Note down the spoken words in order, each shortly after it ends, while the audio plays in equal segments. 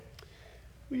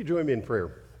Will you join me in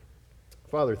prayer?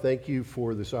 Father, thank you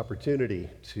for this opportunity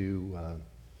to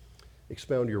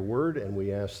expound your word, and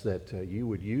we ask that you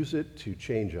would use it to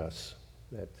change us,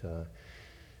 that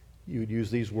you would use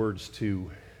these words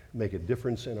to make a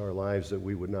difference in our lives, that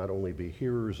we would not only be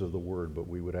hearers of the word, but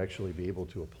we would actually be able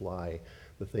to apply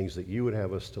the things that you would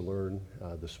have us to learn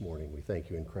this morning. We thank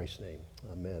you in Christ's name.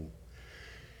 Amen.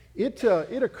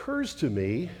 It occurs to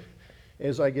me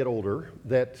as I get older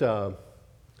that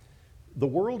the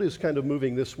world is kind of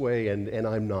moving this way, and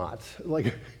I'm not.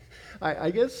 Like, I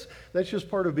guess that's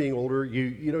just part of being older.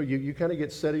 You kind of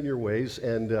get set in your ways,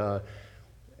 and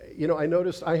I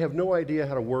noticed I have no idea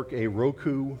how to work a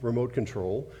Roku remote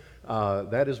control.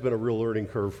 That has been a real learning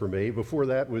curve for me. Before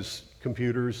that was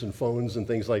computers and phones and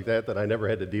things like that I never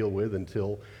had to deal with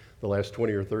until the last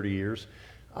 20 or 30 years.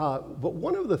 But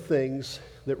one of the things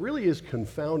that really is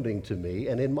confounding to me,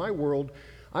 and in my world,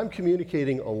 I'm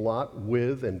communicating a lot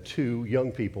with and to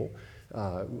young people,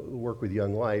 work with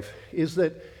Young Life, is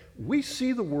that we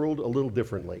see the world a little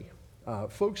differently.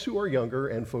 Folks who are younger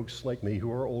and folks like me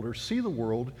who are older see the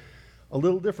world a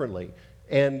little differently.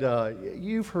 And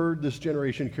you've heard this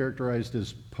generation characterized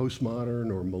as postmodern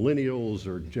or millennials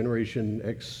or Generation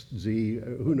X, Z,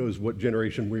 who knows what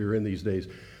generation we are in these days.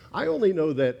 I only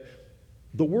know that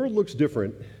the world looks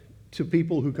different to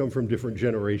people who come from different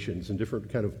generations and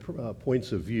different kind of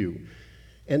points of view.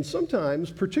 And sometimes,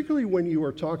 particularly when you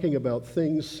are talking about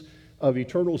things of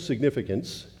eternal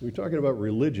significance, we're talking about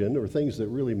religion or things that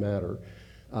really matter,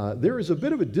 there is a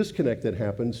bit of a disconnect that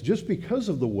happens just because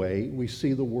of the way we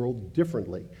see the world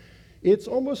differently. It's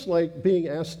almost like being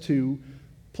asked to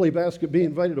being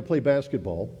invited to play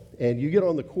basketball, and you get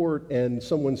on the court and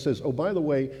someone says, oh, by the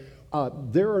way,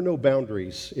 there are no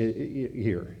boundaries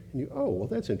here. And you, oh, well,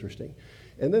 that's interesting.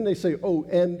 And then they say, oh,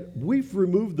 and we've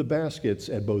removed the baskets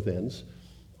at both ends.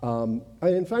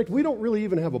 In fact, we don't really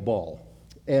even have a ball.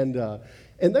 And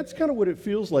that's kind of what it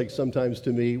feels like sometimes to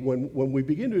me when we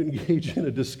begin to engage in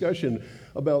a discussion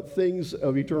about things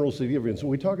of eternal significance,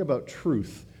 when we talk about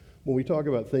truth, when we talk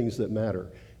about things that matter.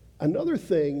 Another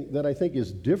thing that I think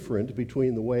is different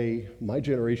between the way my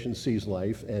generation sees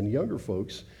life and younger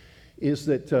folks is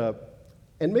that,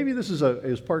 and maybe this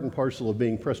is part and parcel of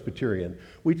being Presbyterian,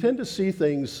 we tend to see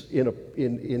things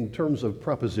in terms of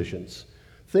propositions,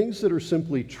 things that are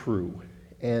simply true.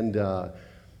 And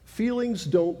feelings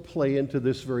don't play into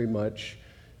this very much.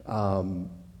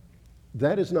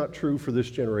 That is not true for this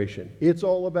generation. It's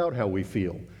all about how we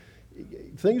feel.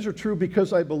 Things are true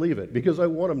because I believe it, because I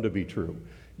want them to be true.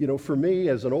 You know, for me,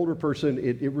 as an older person,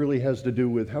 it really has to do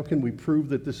with how can we prove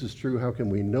that this is true? How can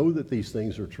we know that these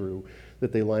things are true,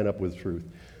 that they line up with truth?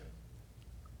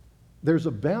 There's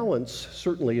a balance,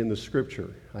 certainly in the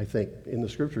Scripture, I think, in the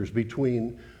Scriptures,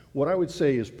 between what I would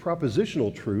say is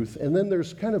propositional truth, and then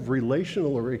there's kind of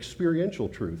relational or experiential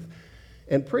truth.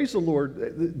 And praise the Lord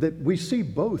that we see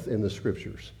both in the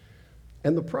Scriptures.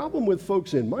 And the problem with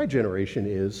folks in my generation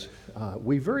is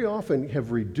we very often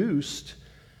have reduced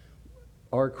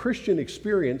our Christian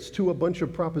experience to a bunch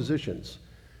of propositions.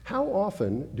 How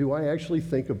often do I actually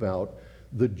think about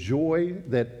the joy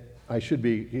that I should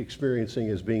be experiencing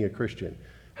as being a Christian?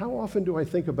 How often do I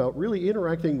think about really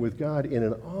interacting with God in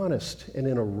an honest and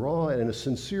in a raw and in a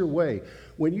sincere way?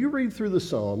 When you read through the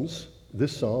Psalms,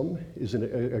 this psalm is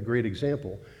a great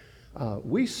example.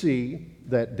 We see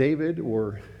that David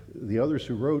or the others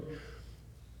who wrote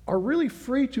are really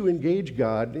free to engage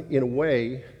God in a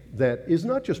way that is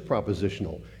not just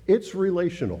propositional, it's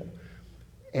relational.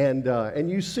 And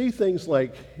you see things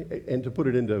like, and to put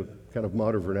it into kind of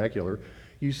modern vernacular,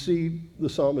 you see the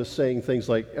psalmist saying things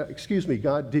like, excuse me,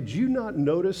 God, did you not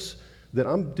notice that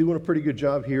I'm doing a pretty good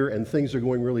job here and things are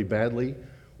going really badly?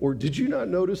 Or did you not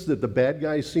notice that the bad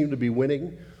guys seem to be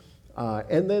winning?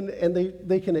 And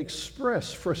they can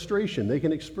express frustration, they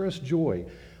can express joy.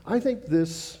 I think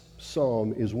this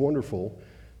psalm is wonderful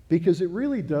because it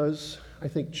really does, I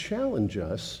think, challenge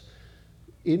us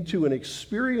into an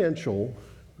experiential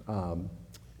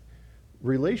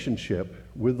relationship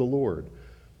with the Lord.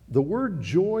 The word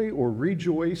joy or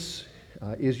rejoice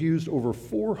is used over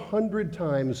 400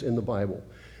 times in the Bible.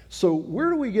 So where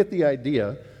do we get the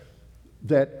idea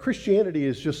that Christianity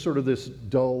is just sort of this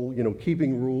dull,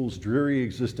 keeping rules, dreary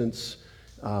existence?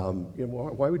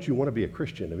 Why would you want to be a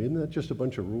Christian? I mean, isn't that just a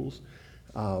bunch of rules?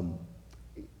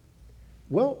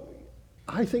 Well,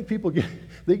 I think people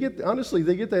they get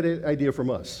that idea from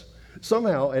us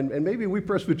somehow, and maybe we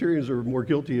Presbyterians are more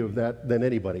guilty of that than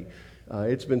anybody.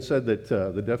 It's been said that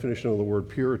the definition of the word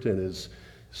Puritan is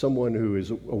someone who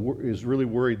is really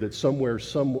worried that somewhere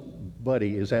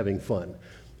somebody is having fun.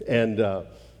 And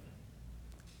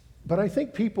But I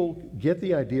think people get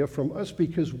the idea from us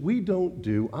because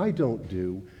I don't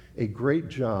do a great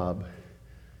job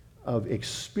of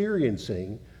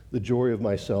experiencing the joy of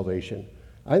my salvation.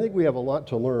 I think we have a lot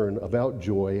to learn about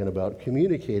joy and about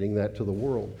communicating that to the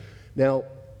world. Now,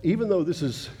 even though this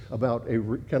is about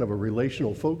kind of a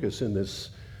relational focus in this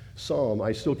psalm,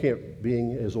 I still can't,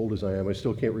 being as old as I am, I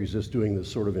still can't resist doing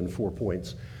this sort of in 4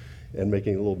 points and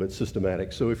making it a little bit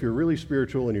systematic. So if you're really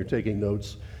spiritual and you're taking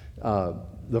notes,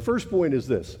 the first point is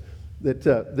this, that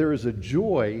there is a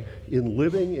joy in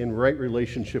living in right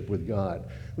relationship with God.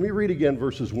 Let me read again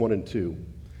verses 1 and 2.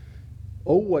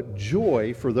 Oh, what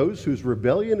joy for those whose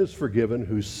rebellion is forgiven,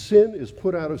 whose sin is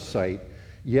put out of sight.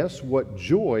 Yes, what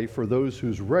joy for those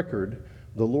whose record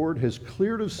the Lord has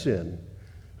cleared of sin,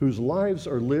 whose lives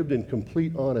are lived in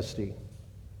complete honesty.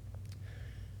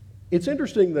 It's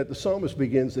interesting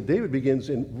that David begins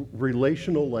in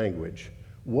relational language.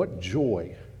 What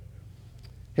joy.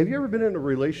 Have you ever been in a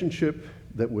relationship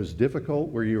that was difficult,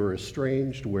 where you were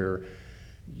estranged, where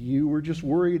you were just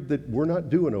worried that we're not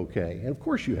doing okay? And of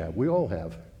course you have. We all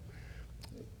have.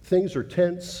 Things are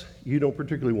tense. You don't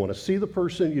particularly want to see the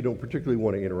person. You don't particularly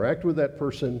want to interact with that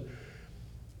person.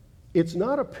 It's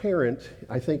not apparent,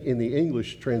 I think, in the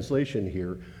English translation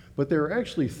here, but there are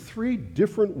actually 3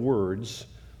 different words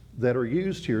that are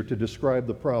used here to describe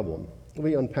the problem. Let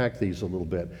me unpack these a little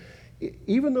bit.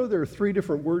 Even though there are 3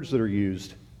 different words that are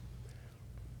used,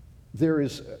 there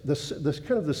is this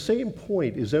kind of the same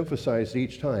point is emphasized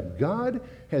each time. God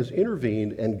has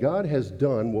intervened and God has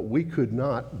done what we could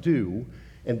not do,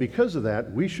 and because of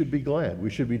that, we should be glad, we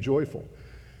should be joyful.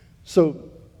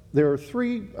 So there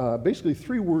are basically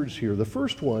three words here. The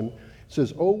first one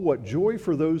says, oh, what joy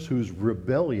for those whose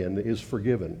rebellion is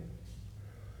forgiven.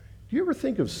 Do you ever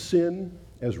think of sin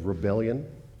as rebellion?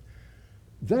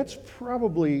 That's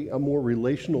probably a more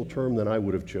relational term than I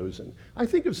would have chosen. I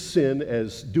think of sin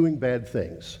as doing bad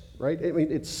things, right? I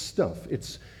mean, it's stuff.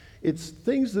 It's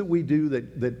things that we do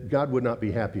that God would not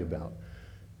be happy about.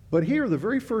 But here, the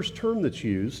very first term that's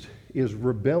used is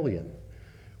rebellion.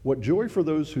 What joy for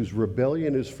those whose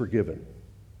rebellion is forgiven.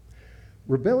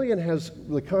 Rebellion has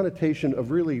the connotation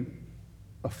of really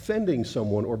offending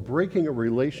someone or breaking a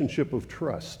relationship of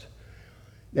trust.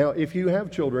 Now, if you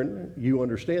have children, you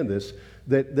understand this,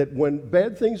 that when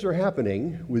bad things are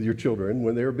happening with your children,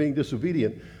 when they're being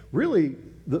disobedient, really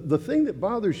the thing that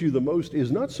bothers you the most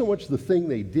is not so much the thing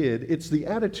they did, it's the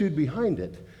attitude behind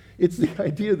it. It's the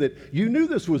idea that you knew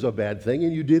this was a bad thing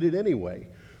and you did it anyway.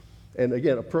 And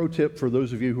again, a pro tip for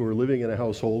those of you who are living in a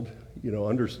household,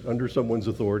 under someone's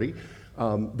authority,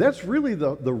 that's really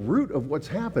the root of what's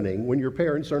happening when your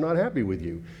parents are not happy with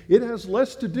you. It has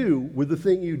less to do with the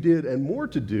thing you did and more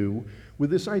to do with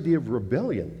this idea of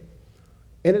rebellion.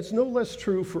 And it's no less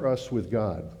true for us with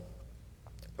God.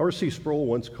 R.C. Sproul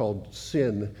once called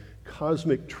sin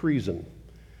cosmic treason.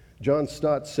 John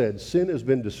Stott said, sin has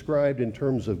been described in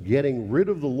terms of getting rid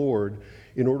of the Lord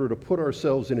in order to put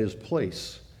ourselves in his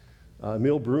place.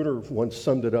 Emil Brunner once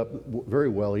summed it up very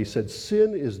well. He said,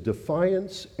 sin is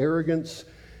defiance, arrogance,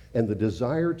 and the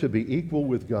desire to be equal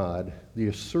with God, the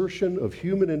assertion of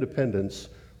human independence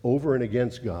over and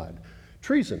against God.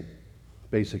 Treason,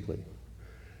 basically.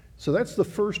 So that's the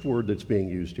first word that's being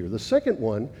used here. The second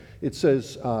one, it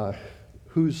says,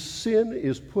 whose sin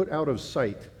is put out of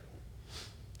sight.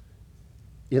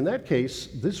 In that case,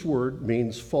 this word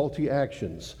means faulty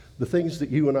actions, the things that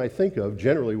you and I think of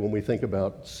generally when we think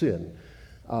about sin,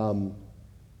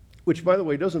 which, by the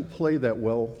way, doesn't play that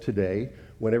well today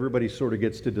when everybody sort of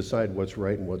gets to decide what's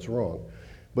right and what's wrong.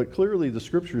 But clearly the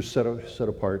Scriptures set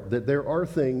apart that there are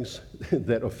things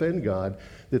that offend God,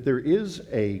 that there is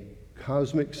a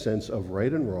cosmic sense of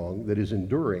right and wrong that is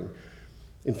enduring.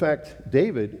 In fact,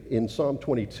 David, in Psalm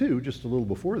 22, just a little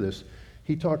before this,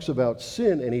 he talks about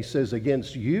sin, and he says,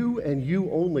 against you and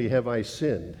you only have I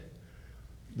sinned.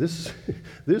 This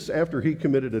after he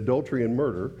committed adultery and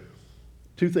murder,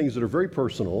 two things that are very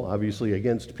personal, obviously,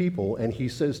 against people, and he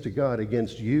says to God,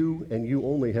 against you and you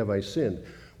only have I sinned.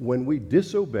 When we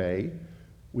disobey,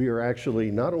 we are actually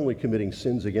not only committing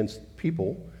sins against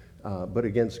people, but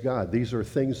against God. These are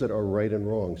things that are right and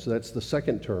wrong. So that's the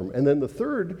second term. And then the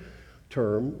third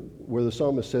term, where the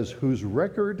psalmist says, whose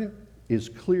record is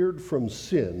cleared from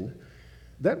sin,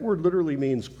 that word literally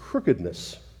means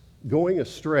crookedness, going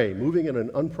astray, moving in an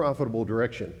unprofitable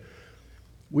direction.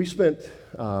 We spent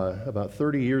about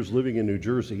 30 years living in New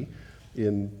Jersey,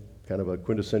 in kind of a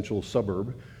quintessential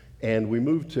suburb, and we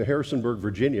moved to Harrisonburg,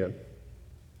 Virginia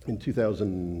in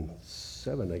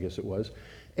 2007, I guess it was.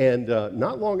 And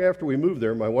not long after we moved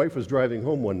there, my wife was driving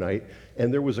home one night,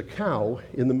 and there was a cow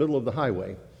in the middle of the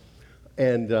highway.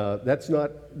 And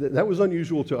that was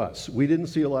unusual to us. We didn't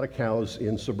see a lot of cows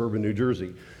in suburban New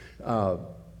Jersey.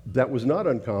 That was not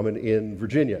uncommon in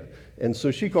Virginia. And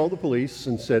so she called the police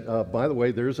and said, by the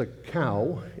way, there's a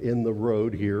cow in the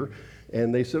road here.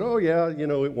 And they said, oh yeah,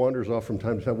 it wanders off from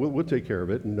time to time. We'll take care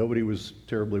of it. And nobody was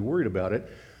terribly worried about it.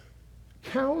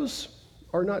 Cows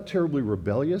are not terribly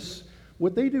rebellious.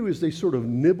 What they do is they sort of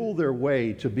nibble their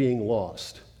way to being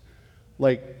lost.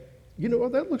 Like,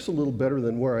 that looks a little better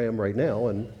than where I am right now.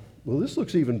 And, well, this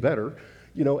looks even better.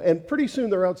 And pretty soon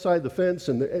they're outside the fence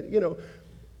and,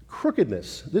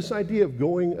 crookedness, this idea of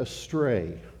going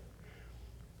astray.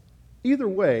 Either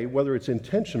way, whether it's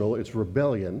intentional, it's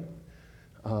rebellion,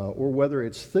 or whether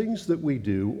it's things that we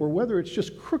do, or whether it's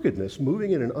just crookedness,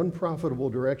 moving in an unprofitable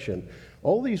direction,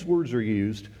 all these words are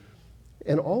used,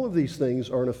 and all of these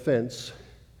things are an offense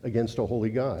against a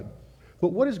holy God.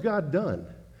 But what has God done?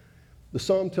 The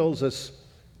psalm tells us,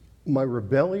 my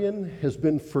rebellion has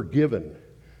been forgiven,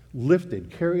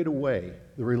 lifted, carried away.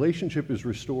 The relationship is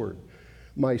restored.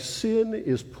 My sin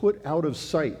is put out of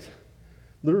sight,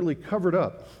 literally covered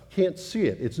up. Can't see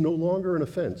it. It's no longer an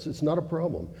offense. It's not a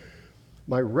problem.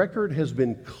 My record has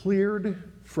been cleared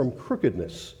from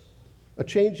crookedness, a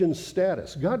change in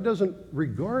status. God doesn't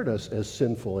regard us as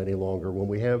sinful any longer when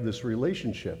we have this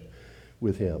relationship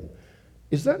with Him.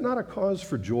 Is that not a cause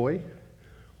for joy?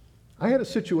 I had a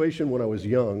situation when I was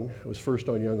young. I was first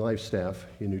on Young Life staff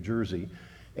in New Jersey,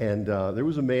 and there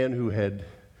was a man who had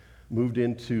moved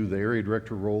into the area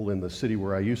director role in the city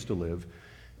where I used to live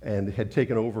and had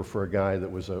taken over for a guy that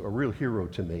was a real hero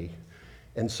to me.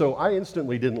 And so I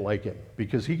instantly didn't like him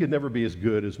because he could never be as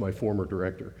good as my former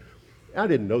director. I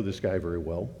didn't know this guy very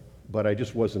well, but I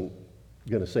just wasn't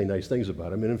going to say nice things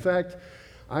about him. And in fact,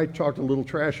 I talked a little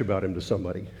trash about him to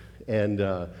somebody and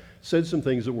said some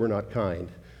things that were not kind.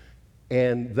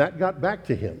 And that got back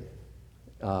to him.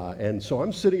 And so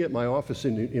I'm sitting at my office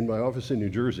in my office in New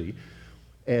Jersey,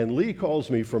 and Lee calls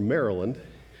me from Maryland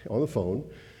on the phone,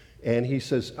 and he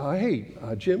says, hey,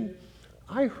 Jim,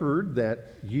 I heard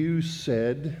that you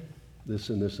said this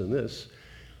and this and this.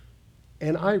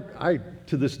 And I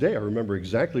to this day, I remember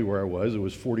exactly where I was. It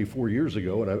was 44 years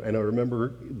ago, and I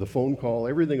remember the phone call,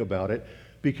 everything about it,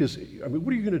 because,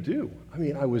 what are you going to do?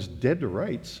 I was dead to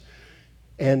rights.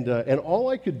 And all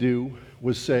I could do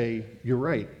was say, you're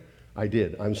right, I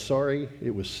did. I'm sorry,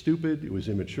 it was stupid, it was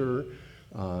immature.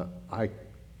 I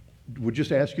would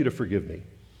just ask you to forgive me.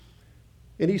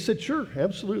 And he said, sure,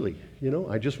 absolutely.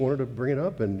 I just wanted to bring it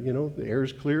up, and, the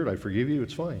air's cleared, I forgive you,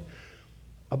 it's fine.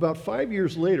 About 5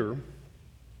 years later,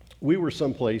 we were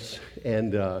someplace,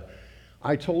 and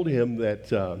I told him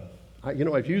that,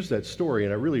 I've used that story,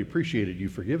 and I really appreciated you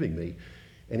forgiving me.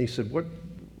 And he said,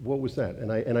 what was that?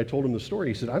 And I told him the story.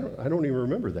 He said, I don't even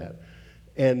remember that.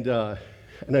 And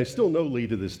I still know Lee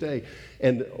to this day.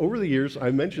 And over the years, I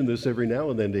mention this every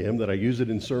now and then to him, that I use it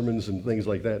in sermons and things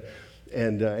like that.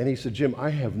 And he said, Jim, I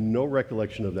have no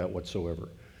recollection of that whatsoever.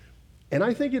 And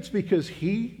I think it's because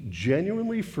he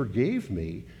genuinely forgave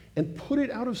me and put it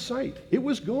out of sight. It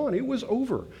was gone. It was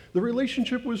over. The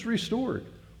relationship was restored.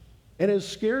 And as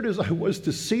scared as I was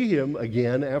to see him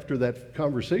again after that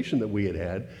conversation that we had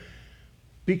had,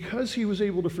 because he was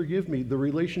able to forgive me, the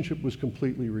relationship was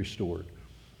completely restored.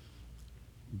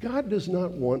 God does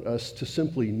not want us to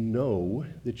simply know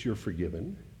that you're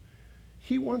forgiven.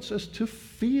 He wants us to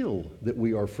feel that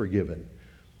we are forgiven.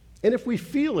 And if we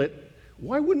feel it,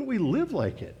 why wouldn't we live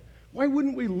like it? Why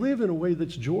wouldn't we live in a way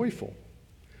that's joyful?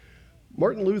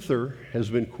 Martin Luther has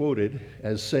been quoted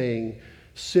as saying,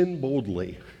 sin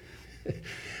boldly.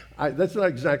 That's not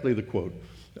exactly the quote,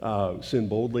 sin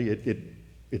boldly.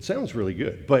 It sounds really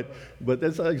good, but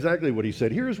that's not exactly what he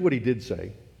said. Here's what he did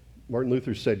say. Martin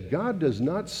Luther said, God does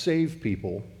not save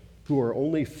people who are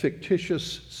only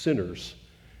fictitious sinners.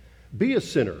 Be a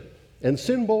sinner and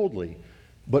sin boldly,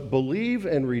 but believe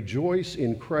and rejoice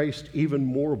in Christ even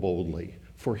more boldly,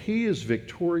 for he is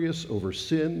victorious over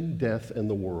sin, death, and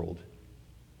the world.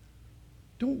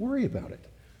 Don't worry about it.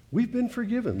 We've been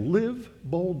forgiven. Live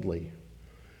boldly.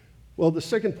 Well, the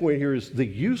second point here is the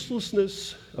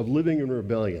uselessness of living in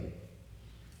rebellion.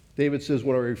 David says,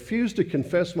 when I refused to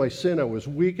confess my sin, I was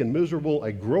weak and miserable.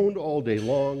 I groaned all day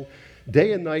long.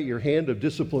 Day and night, your hand of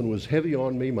discipline was heavy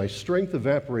on me. My strength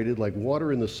evaporated like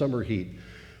water in the summer heat.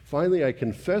 Finally, I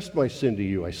confessed my sin to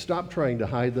you. I stopped trying to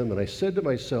hide them, and I said to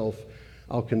myself,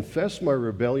 I'll confess my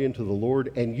rebellion to the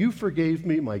Lord, and you forgave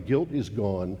me. My guilt is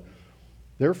gone.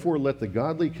 Therefore, let the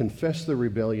godly confess their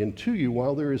rebellion to you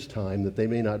while there is time, that they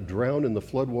may not drown in the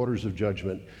floodwaters of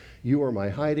judgment. You are my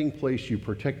hiding place. You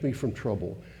protect me from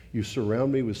trouble. You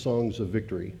surround me with songs of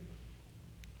victory.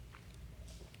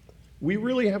 We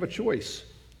really have a choice.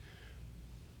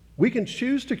 We can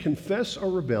choose to confess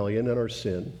our rebellion and our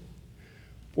sin,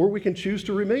 or we can choose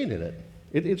to remain in it.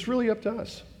 It's really up to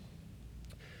us.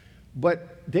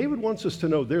 But David wants us to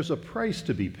know there's a price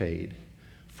to be paid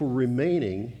for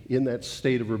remaining in that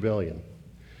state of rebellion.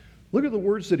 Look at the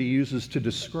words that he uses to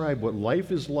describe what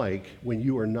life is like when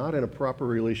you are not in a proper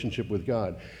relationship with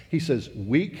God. He says,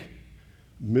 weak,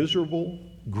 miserable,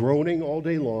 groaning all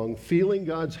day long, feeling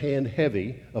God's hand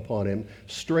heavy upon him,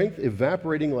 strength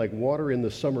evaporating like water in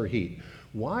the summer heat.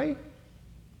 Why?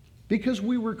 Because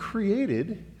we were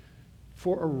created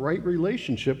for a right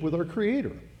relationship with our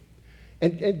Creator.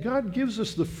 And God gives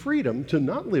us the freedom to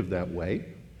not live that way,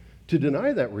 to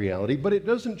deny that reality, but it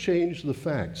doesn't change the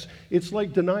facts. It's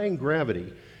like denying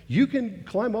gravity. You can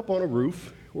climb up on a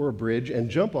roof or a bridge and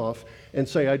jump off and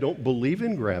say, I don't believe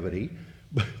in gravity,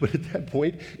 but at that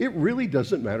point, it really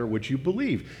doesn't matter what you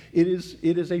believe. It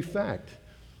is a fact.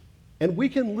 And we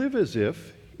can live as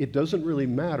if it doesn't really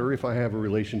matter if I have a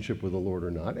relationship with the Lord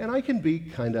or not, and I can be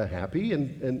kind of happy,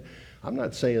 and I'm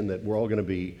not saying that we're all going to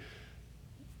be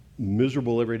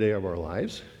miserable every day of our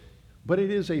lives, but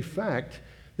it is a fact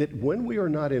that when we are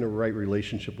not in a right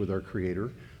relationship with our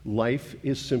Creator, life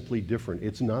is simply different.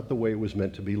 It's not the way it was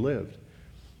meant to be lived.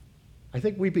 I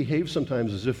think we behave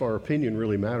sometimes as if our opinion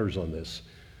really matters on this.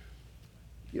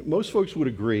 Most folks would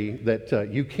agree that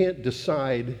you can't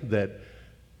decide that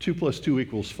 2 +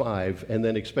 2 = 5 and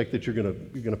then expect that you're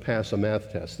going to pass a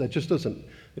math test. It just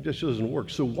doesn't work.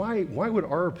 So why would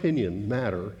our opinion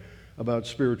matter about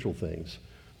spiritual things?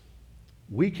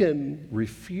 We can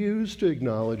refuse to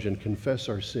acknowledge and confess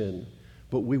our sin,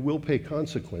 but we will pay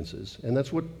consequences. And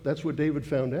that's what David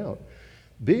found out.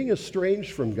 Being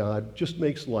estranged from God just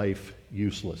makes life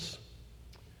useless.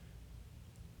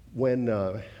 When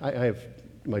I have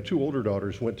my 2 older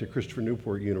daughters went to Christopher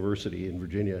Newport University in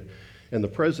Virginia, and the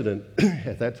president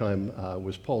at that time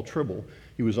was Paul Tribble.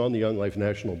 He was on the Young Life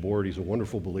National Board. He's a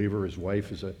wonderful believer. His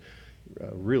wife is a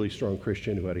really strong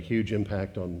Christian who had a huge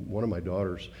impact on one of my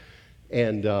daughters.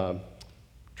 And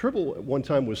Tribble at one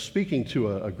time was speaking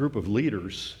to a group of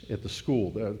leaders at the school,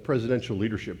 the Presidential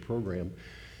Leadership Program.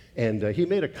 And he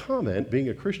made a comment, being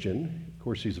a Christian, of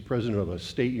course he's the president of a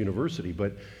state university,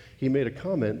 but he made a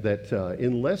comment that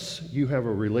unless you have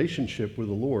a relationship with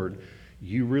the Lord,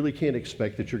 you really can't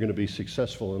expect that you're going to be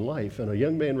successful in life. And a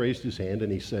young man raised his hand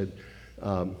and he said,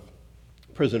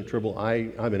 President Tribble,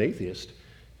 I'm an atheist,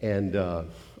 and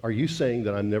are you saying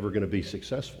that I'm never going to be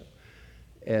successful?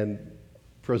 And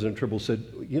President Tribble said,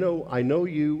 I know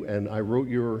you, and I wrote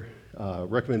your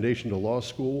recommendation to law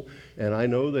school, and I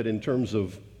know that in terms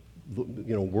of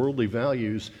worldly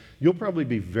values, you'll probably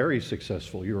be very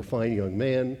successful. You're a fine young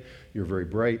man, you're very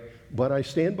bright, but I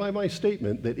stand by my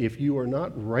statement that if you are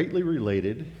not rightly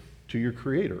related to your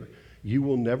Creator, you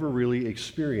will never really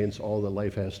experience all that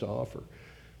life has to offer.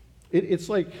 It's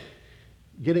like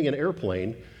getting an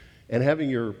airplane and having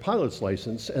your pilot's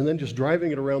license and then just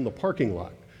driving it around the parking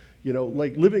lot.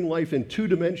 Like living life in 2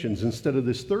 dimensions instead of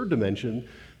this 3rd dimension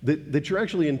that you're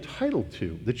actually entitled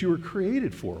to, that you were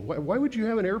created for. Why would you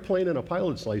have an airplane and a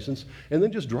pilot's license and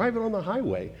then just drive it on the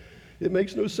highway? It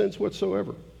makes no sense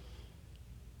whatsoever.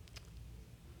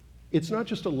 It's not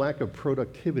just a lack of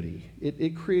productivity.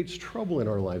 It creates trouble in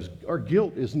our lives. Our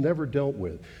guilt is never dealt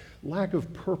with. Lack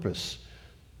of purpose.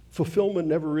 Fulfillment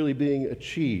never really being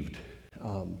achieved.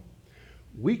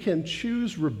 We can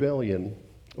choose rebellion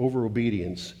over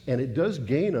obedience, and it does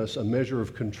gain us a measure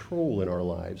of control in our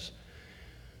lives.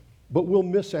 But we'll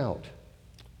miss out.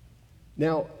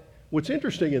 Now, what's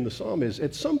interesting in the psalm is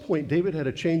at some point David had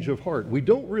a change of heart. We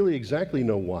don't really exactly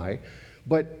know why,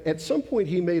 but at some point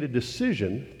he made a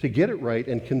decision to get it right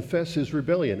and confess his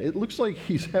rebellion. It looks like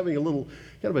he's having a little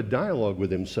kind of a dialogue with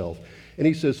himself. And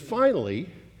he says, finally,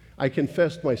 I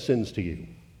confessed my sins to you.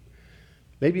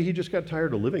 Maybe he just got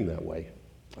tired of living that way.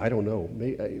 I don't know.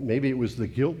 Maybe it was the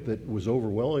guilt that was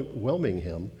overwhelming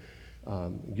him.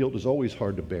 Guilt is always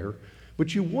hard to bear.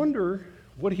 But you wonder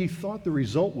what he thought the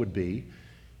result would be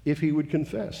if he would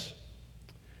confess.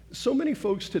 So many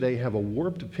folks today have a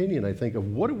warped opinion, I think,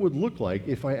 of what it would look like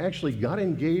if I actually got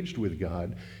engaged with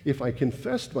God, if I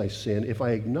confessed my sin, if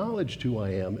I acknowledged who I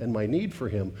am and my need for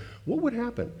Him. What would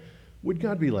happen? Would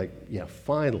God be like, yeah,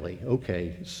 finally,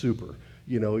 okay, super.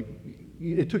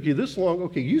 It took you this long.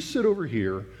 Okay, you sit over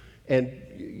here, and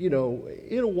in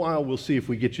a while we'll see if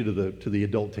we get you to the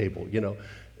adult table.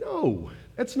 No,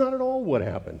 that's not at all what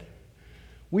happened.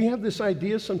 We have this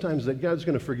idea sometimes that God's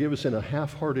going to forgive us in a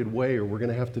half-hearted way, or we're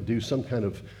going to have to do some kind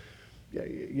of,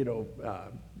 we're going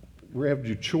to have to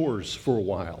do chores for a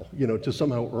while, to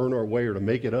somehow earn our way or to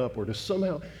make it up or to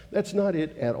somehow. That's not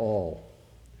it at all.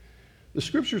 The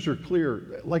scriptures are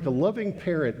clear. Like a loving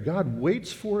parent, God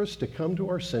waits for us to come to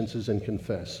our senses and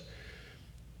confess.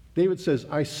 David says,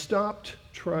 I stopped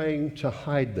trying to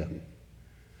hide them.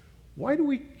 Why do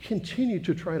we continue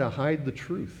to try to hide the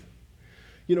truth?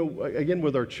 You know, again,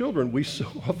 with our children, we so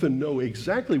often know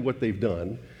exactly what they've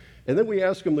done, and then we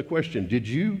ask them the question, did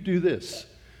you do this?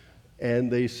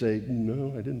 And they say,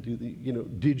 no, I didn't do the,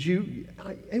 did you?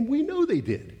 And we know they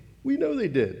did. We know they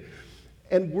did.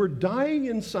 And we're dying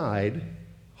inside,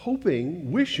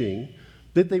 hoping, wishing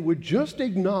that they would just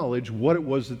acknowledge what it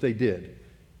was that they did.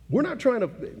 We're not trying to,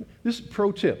 this is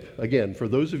pro tip, again, for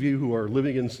those of you who are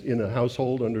living in a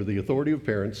household under the authority of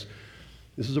parents,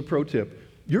 this is a pro tip.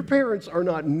 Your parents are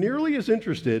not nearly as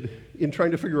interested in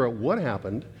trying to figure out what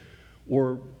happened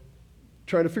or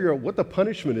trying to figure out what the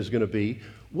punishment is going to be.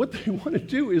 What they want to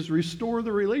do is restore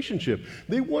the relationship.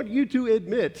 They want you to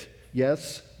admit,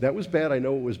 yes, that was bad, I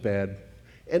know it was bad,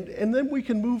 and then we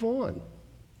can move on.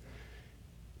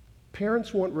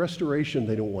 Parents want restoration,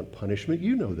 they don't want punishment.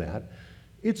 You know that.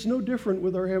 It's no different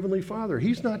with our Heavenly Father.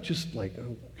 He's not just like,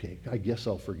 okay, I guess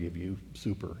I'll forgive you,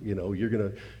 super.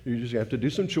 You're just have to do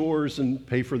some chores and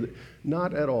pay for the.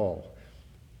 Not at all.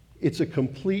 It's a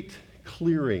complete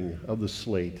clearing of the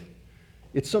slate.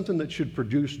 It's something that should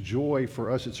produce joy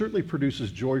for us. It certainly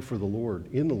produces joy for the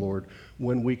Lord, in the Lord,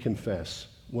 when we confess,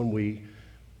 when we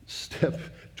step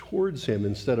towards Him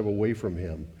instead of away from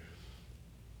Him.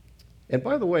 And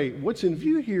by the way, what's in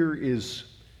view here is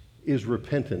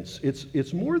repentance.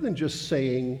 It's more than just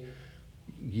saying,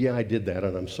 yeah, I did that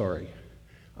and I'm sorry.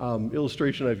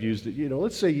 Illustration I've used,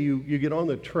 let's say you get on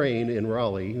the train in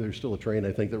Raleigh. There's still a train,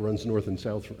 I think, that runs north and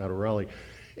south out of Raleigh.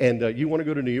 And you want to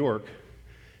go to New York.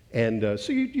 And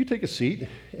so you take a seat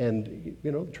and,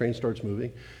 the train starts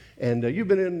moving. And you've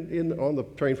been on the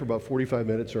train for about 45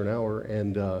 minutes or an hour,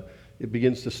 and it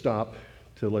begins to stop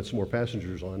to let some more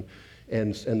passengers on.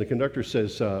 And the conductor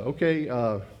says,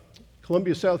 okay,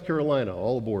 Columbia, South Carolina,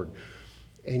 all aboard.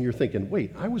 And you're thinking,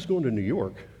 wait, I was going to New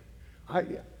York.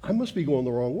 I must be going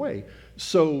the wrong way.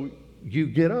 So you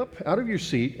get up out of your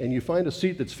seat and you find a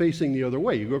seat that's facing the other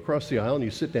way. You go across the aisle and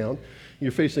you sit down, and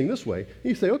you're facing this way. And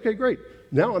you say, okay, great,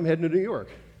 now I'm heading to New York.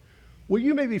 Well,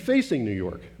 you may be facing New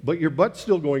York, but your butt's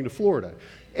still going to Florida.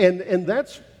 And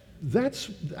that's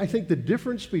I think, the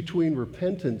difference between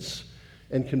repentance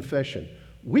and confession.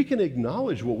 We can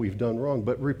acknowledge what we've done wrong,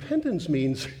 but repentance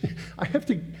means I have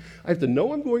to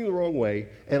know I'm going the wrong way,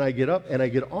 and I get up and I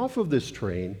get off of this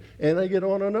train and I get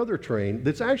on another train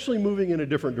that's actually moving in a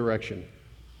different direction.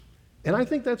 And I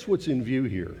think that's what's in view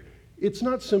here. It's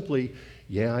not simply,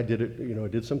 yeah, I did it, I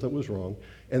did something that was wrong,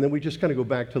 and then we just kind of go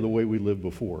back to the way we lived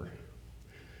before.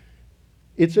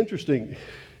 It's interesting,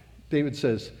 David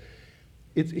says,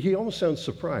 he almost sounds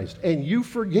surprised, and you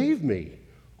forgave me.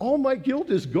 All my guilt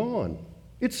is gone.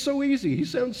 It's so easy. He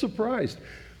sounds surprised.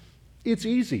 It's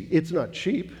easy. It's not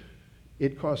cheap.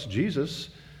 It cost Jesus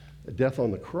a death on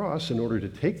the cross in order to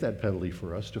take that penalty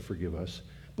for us, to forgive us.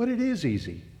 But it is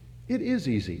easy. It is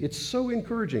easy. It's so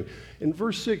encouraging. In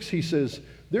verse 6, he says,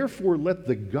 therefore let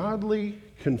the godly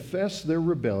confess their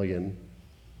rebellion.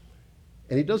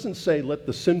 And he doesn't say let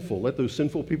those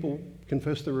sinful people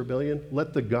confess their rebellion.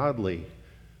 Let the godly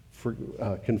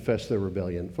confess their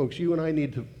rebellion. Folks, you and I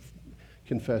need to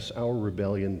confess our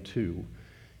rebellion too,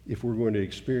 if we're going to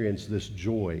experience this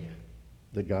joy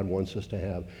that God wants us to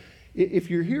have. If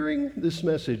you're hearing this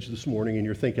message this morning and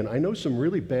you're thinking, I know some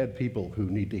really bad people who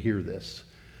need to hear this,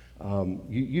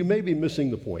 you may be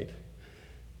missing the point.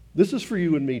 This is for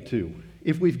you and me too.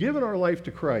 If we've given our life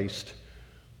to Christ,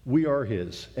 we are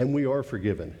His and we are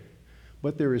forgiven.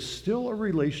 But there is still a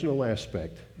relational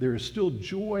aspect. There is still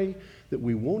joy that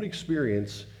we won't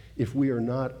experience if we are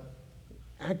not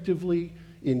actively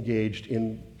engaged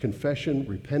in confession,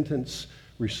 repentance,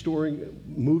 restoring,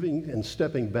 moving and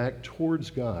stepping back towards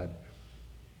God.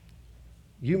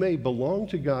 You may belong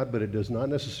to God, but it does not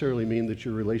necessarily mean that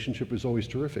your relationship is always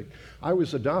terrific. I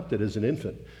was adopted as an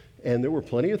infant, and there were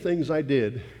plenty of things I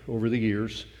did over the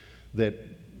years that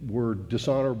were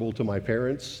dishonorable to my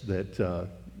parents, that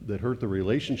hurt the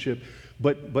relationship,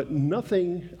 but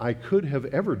nothing I could have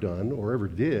ever done or ever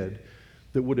did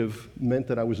that would have meant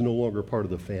that I was no longer part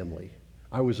of the family.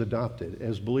 I was adopted.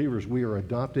 As believers, we are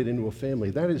adopted into a family.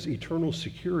 That is eternal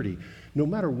security. No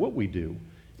matter what we do,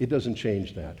 it doesn't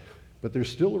change that. But there's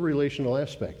still a relational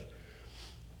aspect.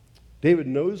 David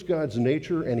knows God's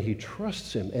nature and he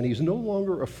trusts Him, and he's no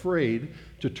longer afraid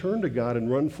to turn to God and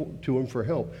run to Him for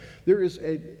help. There is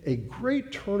a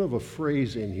great turn of a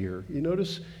phrase in here. You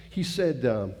notice he said,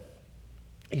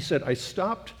 I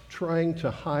stopped trying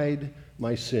to hide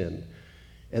my sin.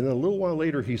 And then a little while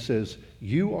later he says,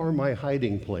 you are my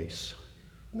hiding place.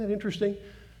 Isn't that interesting?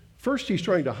 First, he's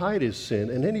trying to hide his sin,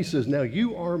 and then he says, now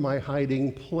you are my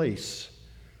hiding place.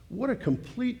 What a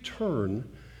complete turn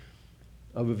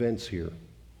of events here.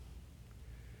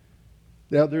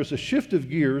 Now, there's a shift of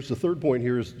gears. The third point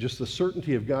here is just the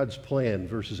certainty of God's plan,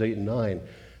 verses 8 and 9.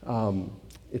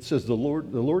 It says, the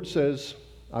Lord says,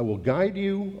 I will guide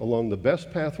you along the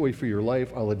best pathway for your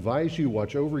life. I'll advise you,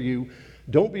 watch over you.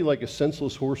 Don't be like a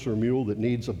senseless horse or mule that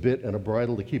needs a bit and a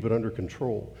bridle to keep it under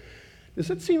control. Does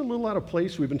that seem a little out of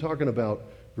place? We've been talking about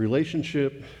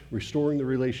relationship, restoring the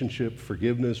relationship,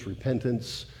 forgiveness,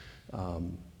 repentance,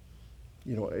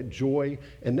 joy.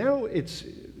 And now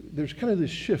there's kind of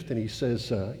this shift, and he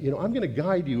says, I'm going to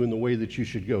guide you in the way that you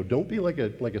should go. Don't be like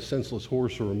a senseless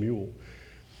horse or a mule.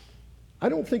 I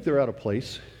don't think they're out of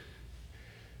place,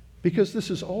 because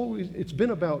it's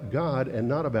been about God and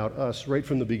not about us right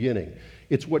from the beginning.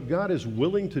 It's what God is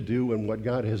willing to do and what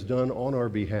God has done on our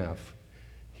behalf,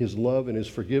 his love and his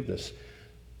forgiveness.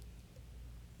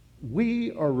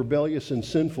 We are rebellious and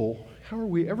sinful. How are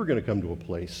we ever going to come to a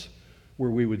place where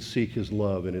we would seek his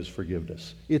love and his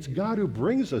forgiveness? It's God who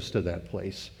brings us to that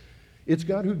place. It's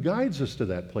God who guides us to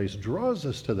that place, draws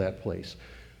us to that place.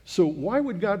 So why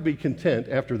would God be content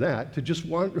after that to just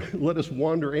let us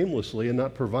wander aimlessly and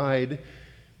not provide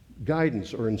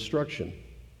guidance or instruction?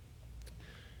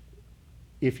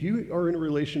 If you are in a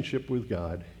relationship with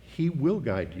God, he will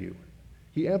guide you.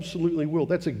 He absolutely will.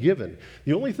 That's a given.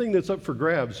 The only thing that's up for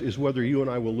grabs is whether you and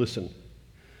I will listen.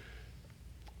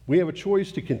 We have a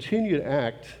choice to continue to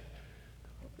act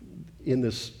in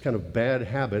this kind of bad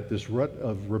habit, this rut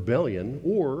of rebellion,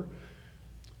 or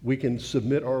we can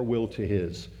submit our will to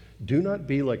his. Do not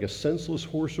be like a senseless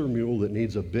horse or mule that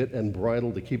needs a bit and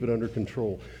bridle to keep it under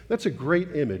control. That's a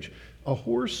great image. A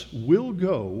horse will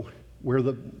go where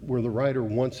the rider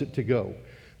wants it to go.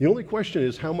 The only question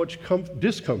is how much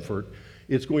discomfort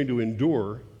it's going to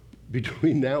endure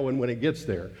between now and when it gets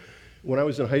there. When I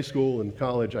was in high school and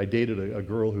college, I dated a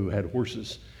girl who had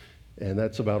horses. And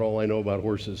that's about all I know about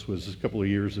horses, was a couple of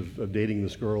years of dating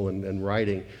this girl and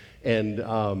riding. And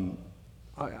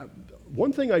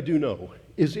one thing I do know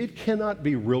is it cannot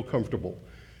be real comfortable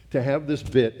to have this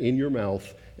bit in your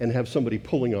mouth and have somebody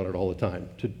pulling on it all the time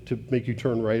to make you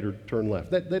turn right or turn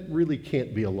left. That really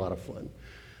can't be a lot of fun.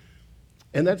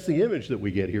 And that's the image that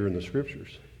we get here in the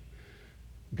scriptures.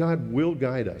 God will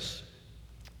guide us.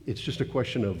 It's just a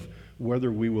question of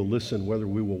whether we will listen, whether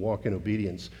we will walk in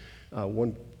obedience.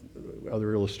 One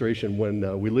other illustration,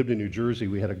 when we lived in New Jersey,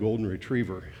 we had a golden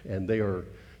retriever, and they are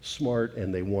smart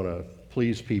and they want to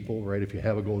please people, right? If you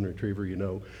have a golden retriever, you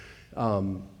know.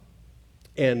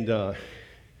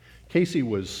 Casey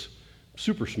was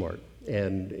super smart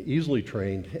and easily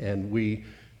trained, and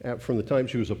from the time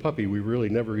she was a puppy, we really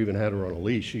never even had her on a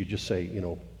leash. She'd just say,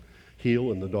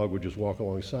 heel, and the dog would just walk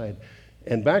alongside.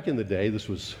 And back in the day, this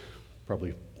was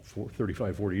probably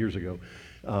 35, 40 years ago,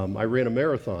 I ran a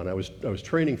marathon. I was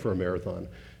training for a marathon,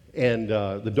 and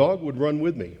the dog would run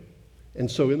with me. And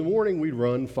so in the morning, we'd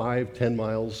run 5, 10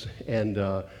 miles, and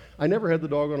I never had the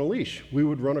dog on a leash. We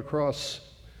would run across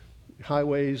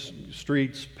highways,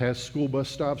 streets, past school bus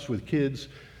stops with kids,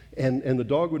 and the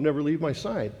dog would never leave my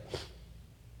side.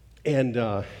 And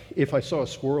if I saw a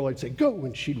squirrel, I'd say, go,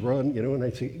 and she'd run, and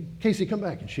I'd say, Casey, come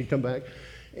back, and she'd come back.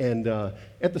 And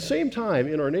at the same time,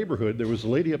 in our neighborhood, there was a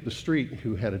lady up the street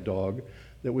who had a dog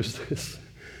that was this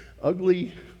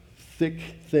ugly, thick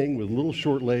thing with little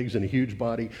short legs and a huge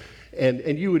body.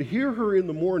 And you would hear her in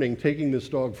the morning taking this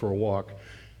dog for a walk,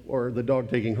 or the dog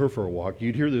taking her for a walk.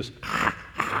 You'd hear this,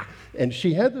 and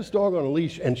she had this dog on a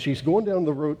leash, and she's going down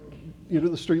the road,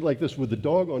 the street like this with the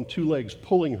dog on 2 legs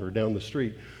pulling her down the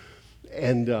street.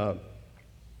 And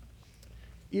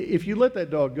if you let that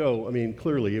dog go,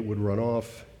 clearly it would run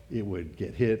off, it would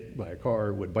get hit by a car,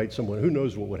 it would bite someone, who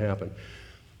knows what would happen.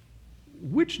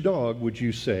 Which dog would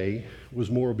you say was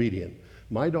more obedient,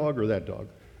 my dog or that dog?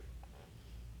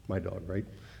 My dog, right?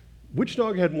 Which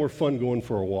dog had more fun going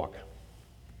for a walk?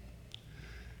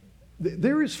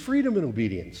 There is freedom in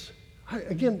obedience.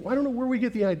 I don't know where we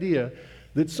get the idea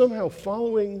that somehow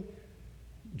following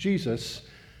Jesus,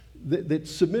 that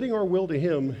submitting our will to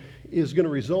him is going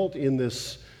to result in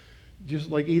this,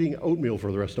 just like eating oatmeal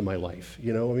for the rest of my life.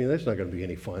 That's not going to be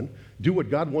any fun. Do what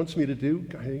God wants me to do.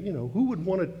 Who would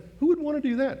want to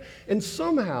do that? And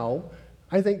somehow,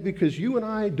 I think because you and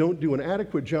I don't do an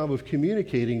adequate job of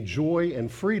communicating joy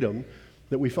and freedom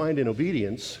that we find in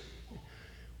obedience,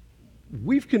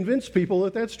 we've convinced people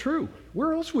that that's true.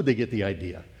 Where else would they get the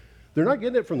idea? They're not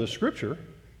getting it from the scripture.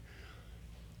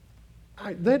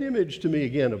 That image to me,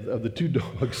 again, of the two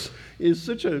dogs is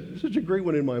such a great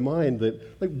one in my mind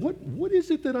that, like, what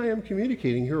is it that I am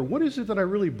communicating here? What is it that I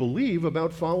really believe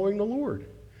about following the Lord?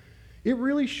 It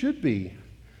really should be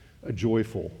a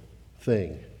joyful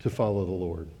thing to follow the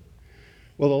Lord.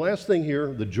 Well, the last thing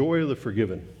here, the joy of the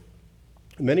forgiven.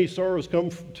 Many sorrows come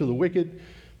to the wicked,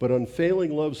 but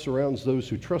unfailing love surrounds those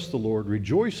who trust the Lord.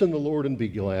 Rejoice in the Lord and be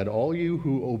glad, all you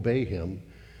who obey him.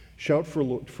 Shout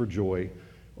for joy,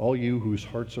 all you whose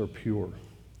hearts are pure.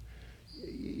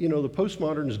 You know, the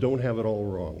postmoderns don't have it all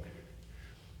wrong.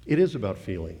 It is about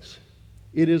feelings.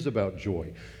 It is about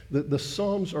joy. The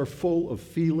Psalms are full of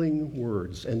feeling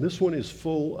words, and this one is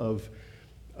full of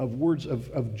words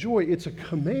of joy. It's a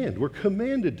command. We're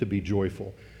commanded to be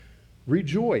joyful.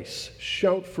 Rejoice,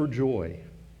 shout for joy.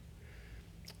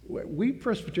 We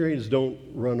Presbyterians don't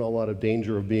run a lot of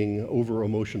danger of being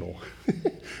over-emotional,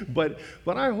 but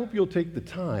I hope you'll take the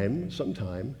time,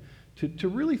 sometime, to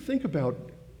really think about,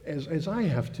 as I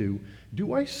have to,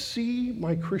 do I see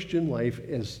my Christian life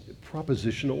as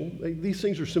propositional? These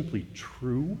things are simply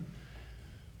true?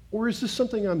 Or is this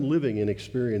something I'm living and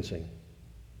experiencing?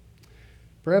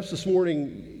 Perhaps this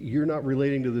morning you're not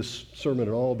relating to this sermon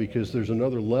at all because there's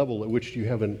another level at which you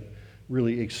haven't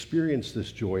really experienced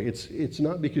this joy. It's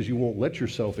not because you won't let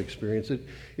yourself experience it.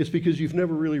 It's because you've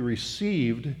never really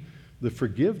received the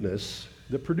forgiveness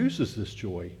that produces this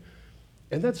joy.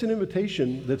 And that's an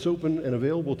invitation that's open and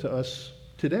available to us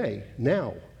today,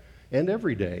 now, and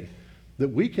every day, that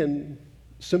we can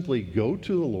simply go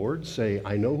to the Lord, say,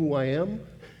 I know who I am,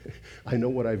 I know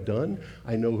what I've done,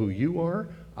 I know who you are,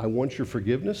 I want your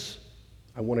forgiveness,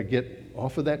 I want to get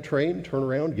off of that train, turn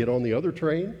around, get on the other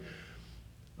train,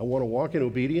 I want to walk in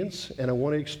obedience, and I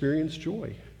want to experience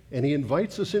joy. And he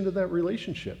invites us into that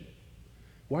relationship.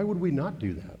 Why would we not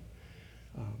do that?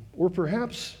 Or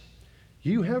perhaps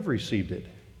you have received it,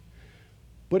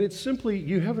 but it's simply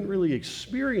you haven't really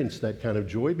experienced that kind of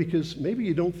joy because maybe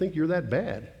you don't think you're that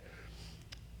bad.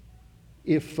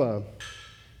 If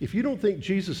you don't think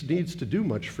Jesus needs to do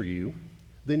much for you,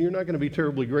 then you're not going to be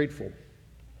terribly grateful.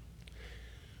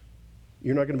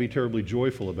 You're not going to be terribly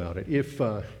joyful about it.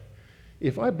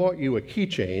 If I bought you a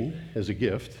keychain as a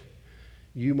gift,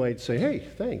 you might say, hey,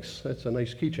 thanks, that's a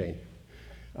nice keychain.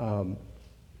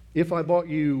 If I bought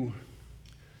you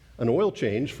an oil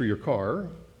change for your car,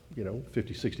 $50,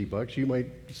 $60, you might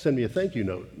send me a thank you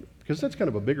note, because that's kind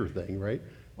of a bigger thing, right?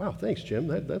 Wow, thanks, Jim,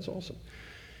 that's awesome.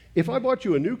 If I bought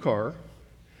you a new car,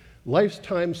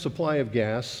 lifetime supply of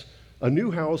gas, a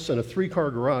new house, and a 3-car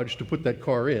garage to put that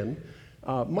car in,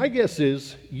 my guess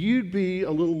is you'd be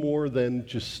a little more than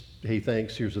just, hey,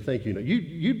 thanks, here's a thank you note.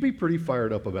 You'd be pretty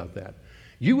fired up about that.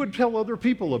 You would tell other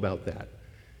people about that.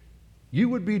 You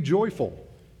would be joyful.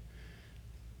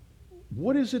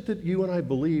 What is it that you and I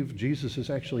believe Jesus has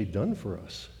actually done for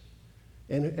us?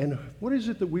 And what is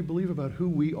it that we believe about who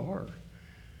we are?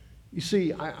 You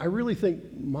see, I really think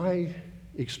my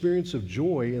experience of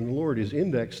joy in the Lord is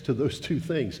indexed to those two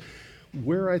things.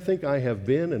 Where I think I have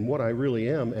been and what I really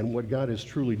am and what God has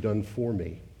truly done for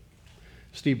me.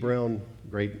 Steve Brown,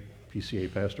 great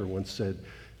PCA pastor, once said,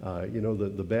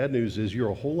 the bad news is you're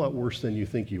a whole lot worse than you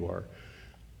think you are.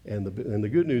 And the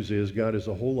good news is God is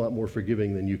a whole lot more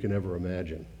forgiving than you can ever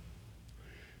imagine.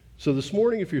 So this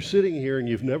morning, if you're sitting here and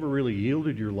you've never really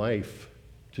yielded your life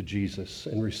to Jesus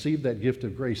and received that gift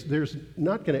of grace, there's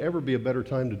not going to ever be a better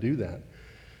time to do that.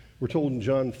 We're told in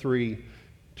John 3,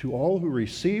 to all who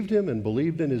received him and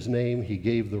believed in his name, he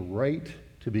gave the right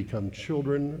to become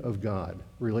children of God.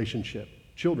 Relationship.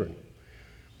 Children.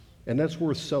 And that's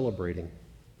worth celebrating.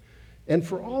 And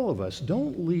for all of us,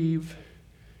 don't leave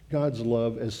God's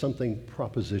love as something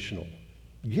propositional.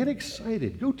 Get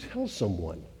excited. Go tell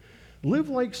someone. Live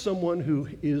like someone who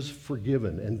is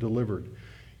forgiven and delivered.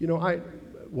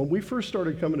 When we first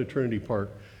started coming to Trinity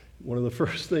Park, one of the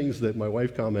first things that my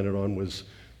wife commented on was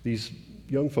these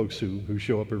young folks who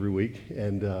show up every week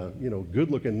and,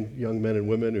 good-looking young men and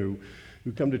women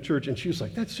who come to church. And she was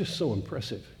like, that's just so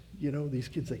impressive. These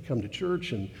kids, they come to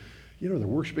church and, they're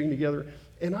worshiping together.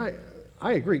 And I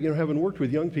agree. Having worked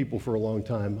with young people for a long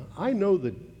time, I know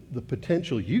that the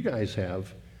potential you guys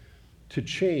have to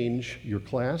change your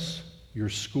class, your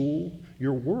school,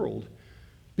 your world,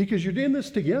 because you're doing this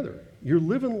together. You're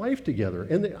living life together.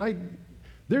 And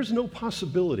there's no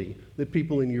possibility that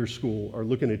people in your school are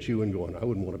looking at you and going, I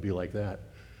wouldn't want to be like that.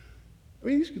 I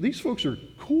mean, these folks are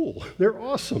cool. They're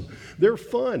awesome. They're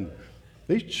fun.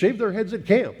 They shave their heads at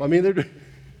camp. I mean,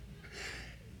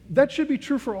 that should be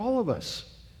true for all of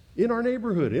us. In our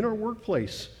neighborhood, in our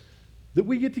workplace, that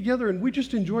we get together and we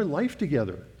just enjoy life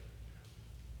together.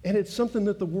 And it's something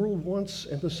that the world wants,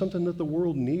 and it's something that the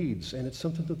world needs, and it's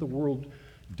something that the world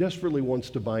desperately wants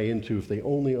to buy into if they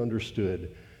only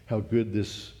understood how good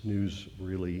this news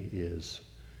really is.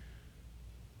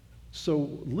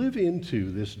 So live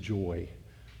into this joy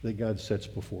that God sets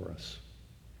before us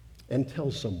and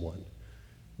tell someone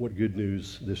what good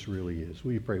news this really is.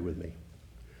 Will you pray with me?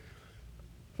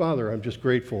 Father, I'm just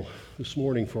grateful this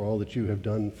morning for all that you have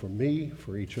done for me,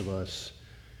 for each of us,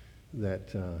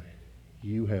 that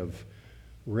you have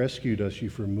rescued us.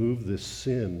 You've removed this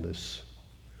sin, this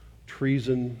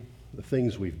treason, the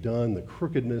things we've done, the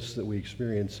crookedness that we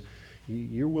experience.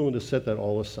 You're willing to set that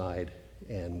all aside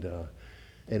and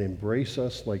embrace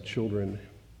us like children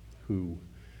who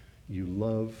you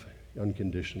love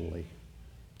unconditionally.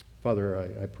 Father,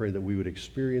 I pray that we would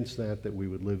experience that we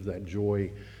would live that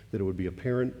joy, that it would be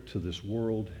apparent to this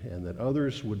world, and that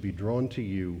others would be drawn to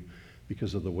you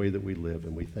because of the way that we live.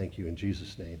 And we thank you in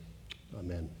Jesus' name.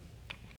 Amen.